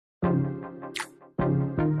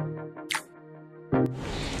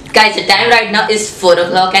Guys, the time right now is 4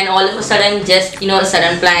 o'clock and all of a sudden just a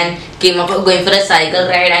sudden plan came up of going for a cycle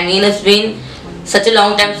ride. I mean, it's been such a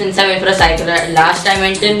long time since I went for a cycle ride. Last I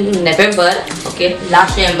went in November, okay,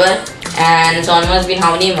 last November, and it's almost been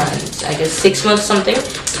how many months? I guess 6 months or something.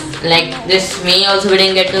 Like this May also we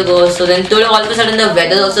didn't get to go. So then today all of a sudden the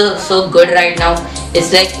weather is also so good right now.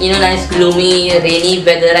 It's like nice gloomy rainy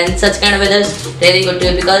weather, and such kind of weather is really good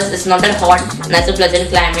too because it's not that hot, nice and pleasant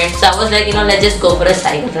climate. So I was like let's just go for a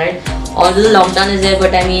cycle ride. Although the lockdown is there,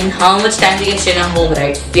 but I mean how much time we can stay in our home,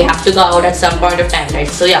 right? We have to go out at some point of time, right?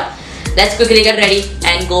 So yeah, let's quickly get ready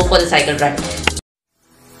and go for the cycle ride.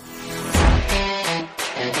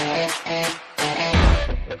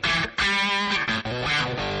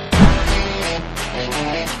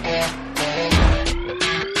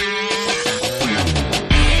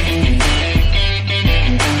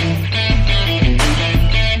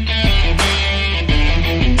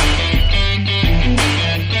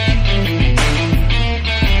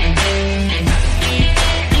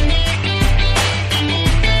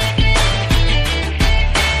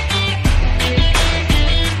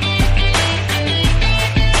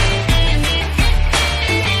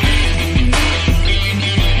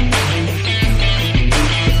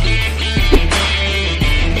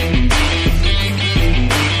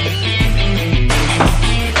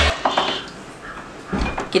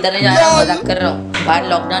 किधर नहीं जा रहा हूँ, मजाक कर रहा हूँ, बाहर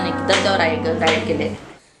लॉकडाउन है, किधर जाओ राइड के लिए.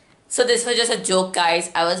 So this was just a joke, guys.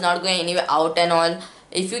 I was not going anywhere out and all.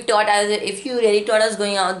 If you really thought I was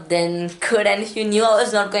going out, then good, and if you knew I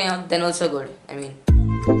was not going out, then also good. I mean.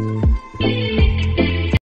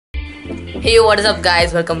 Hey, what is up,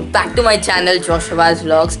 guys? Welcome back to my channel, Joshua's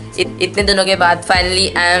Vlogs. इतने दिनों के बाद finally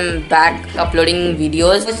I am back uploading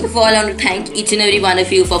videos. First of all, I want to thank each and every one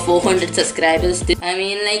of you for 400 subscribers. I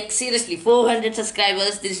mean, like seriously, 400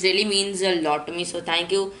 subscribers. This really means a lot to me. So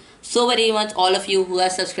thank you so very much, all of you who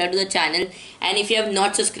have subscribed to the channel. And if you have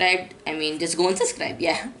not subscribed, I mean, just go and subscribe.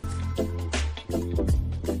 Yeah.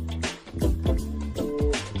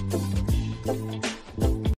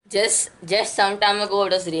 Just some time ago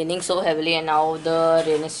it was raining so heavily, and now the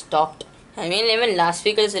rain is stopped. I mean, even last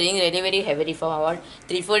week it was raining really very heavily for about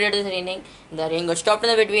 3-4 days. It was raining. The rain got stopped in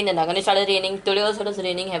the between, then again it started raining. Today also it was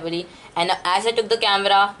raining heavily, and as I took the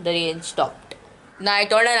camera, the rain stopped. Now I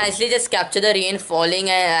thought I nicely just capture the rain falling,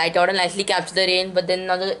 and I thought I nicely capture the rain, but then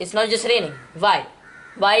it's not just raining. Why?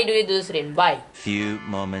 Why do we do this rain? Why? Few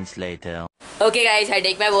moments later. Okay, guys, I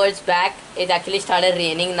take my words back. It actually started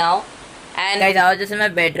raining now. And guys, I was just in my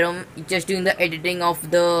bedroom just doing the editing of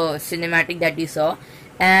the cinematic that you saw,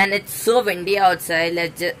 and it's so windy outside.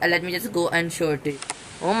 Let me just go and show it to you.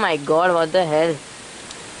 Oh my god, what the hell?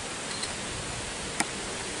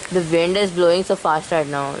 The wind is blowing so fast right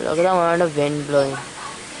now. Look at the amount of wind blowing.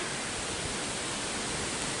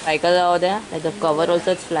 Cycles are out there, like the cover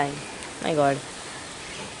also is flying. My god.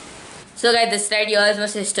 So guys, this right here is my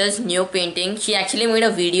sister's new painting. She actually made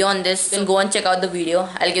a video on this. You can go and check out the video.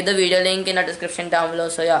 I'll give the video link in the description down below.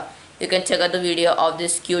 So yeah, you can check out the video of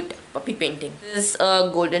this cute puppy painting. This is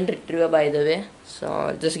a golden retriever, by the way.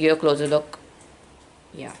 So just give a closer look.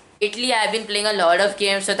 Yeah. Lately I've been playing a lot of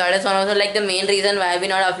games, so that is one also like the main reason why I've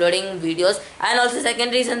been not uploading videos. And also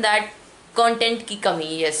second reason that content ki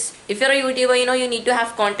kami. Yes. If you're a YouTuber, you need to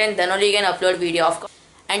have content, then only you can upload video, of course.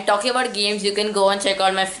 And talking about games, you can go and check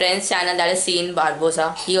out my friend's channel, that is Seen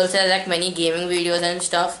Barbosa. He also has like many gaming videos and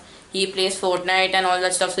stuff. He plays Fortnite and all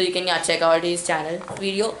that stuff, so you can check out his channel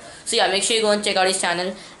video. So yeah, make sure you go and check out his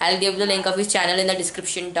channel. I'll give the link of his channel in the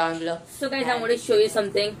description down below. So guys, I'm going to show you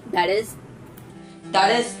something. That is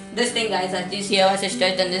this thing, guys. Actually, here my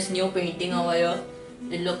sister done this new painting over here.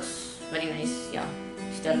 It looks very nice. Yeah,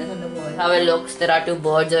 she's done this on the wall. How it looks. There are two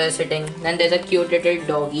birds over sitting. Then there's a cute little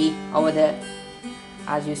doggy over there,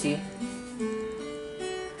 as you see.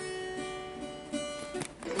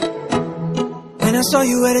 When I saw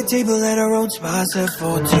you at a table at a road spot set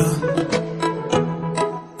for two,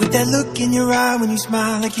 with that look in your eye when you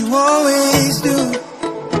smile like you always do.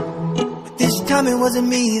 But this time it wasn't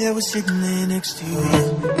me that was sitting there next to you.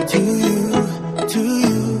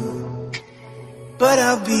 But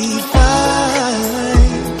I'll be fine.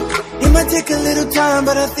 It might take a little time,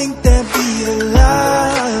 but I think that'll be a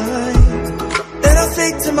lie.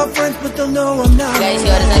 Say to my friends, but they'll know I'm not. Guys,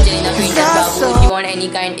 here is Angelina Painter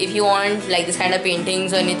Babu. If you want like this kind of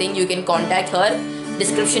paintings or anything, you can contact her.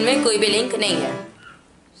 Description में कोई भी link नहीं है.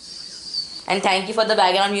 And thank you for the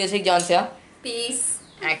background music, Johnsia. Peace.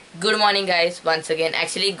 And good morning, guys. Once again,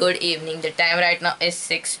 actually good evening. The time right now is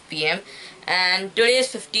 6 PM. And today is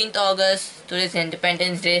 15th August. Today is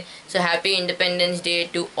Independence Day. So happy Independence Day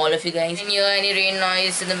to all of you guys. Can you hear any rain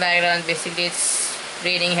noise in the background? Basically it's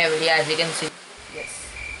raining heavily, as you can see. Yes.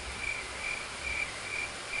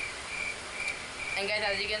 And guys,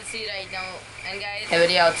 as you can see right now, and guys,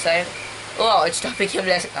 heavily outside. Oh wow, it's not became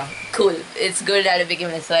less now. Cool. It's good that it became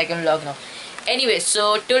less, so I can vlog now. Anyway,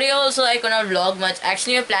 so today also I could not vlog much.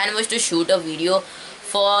 Actually my plan was to shoot a video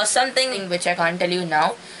for something which I can't tell you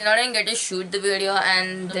now. Now I didn't get to shoot the video,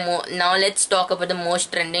 and now let's talk about the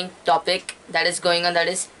most trending topic that is going on, that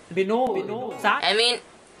is I mean,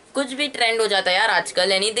 कुछ भी trend हो जाता है यार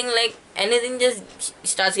आजकल. Anything just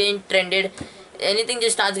starts getting trended. Anything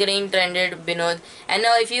just starts getting trended, Binod. And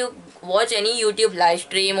now if you watch any YouTube live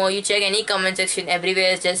stream or you check any comment section,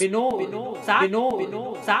 everywhere is just I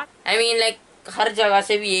mean, like हर जगह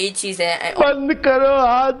से भी यही चीज है. बंद करो,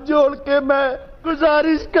 हाथ जोड़ के मैं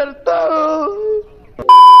गुजारिश करता हूँ.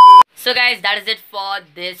 So guys, that is it for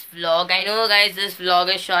this vlog. I know guys, this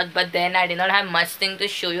vlog is short, but then I did not have much thing to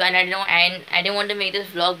show you, and I didn't want to make this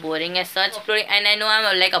vlog boring as such. And I know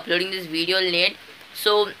I'm like uploading this video late.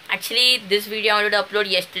 So actually this video I wanted to upload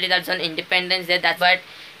yesterday, that's on Independence Day, but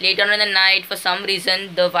later on in the night, for some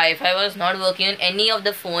reason the Wi-Fi was not working on any of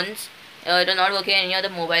the phones. It was not working on any of the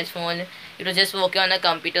mobile phone. It was just working on the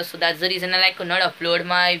computer, so that's the reason I could not upload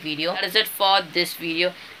my video. That is it for this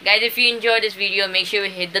video. Guys, if you enjoyed this video, make sure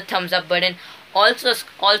you hit the thumbs up button. Also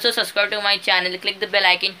subscribe to my channel, click the bell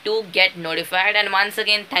icon to get notified. And once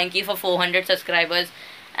again, thank you for 400 subscribers.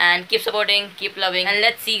 And keep supporting, keep loving, and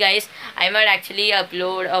let's see guys, I might actually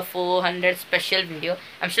upload a 400 special video.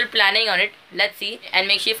 I'm still planning on it, let's see. And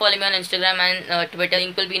make sure you follow me on Instagram and Twitter.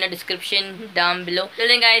 Link will be in the description down below. Till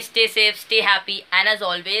then guys, stay safe, stay happy, and as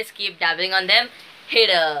always, keep dabbing on them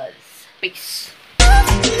haters. Peace.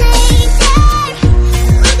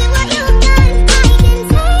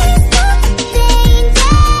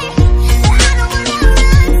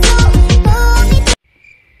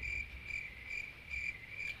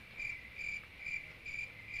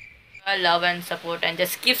 Love and support, and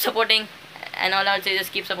just keep supporting, and all I would say,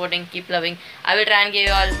 just keep supporting, keep loving. I will try and give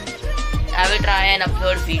you all, I will try and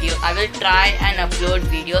upload video.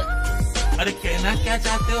 अरे कहना क्या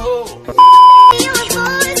चाहते हो?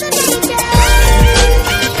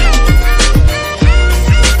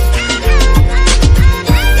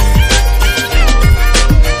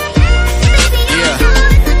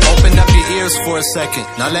 For a second,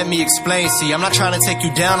 now let me explain. See, I'm not trying to take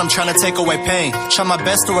you down, I'm trying to take away pain. Try my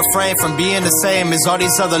best to refrain from being the same as all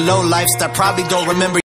these other low lifes that probably don't remember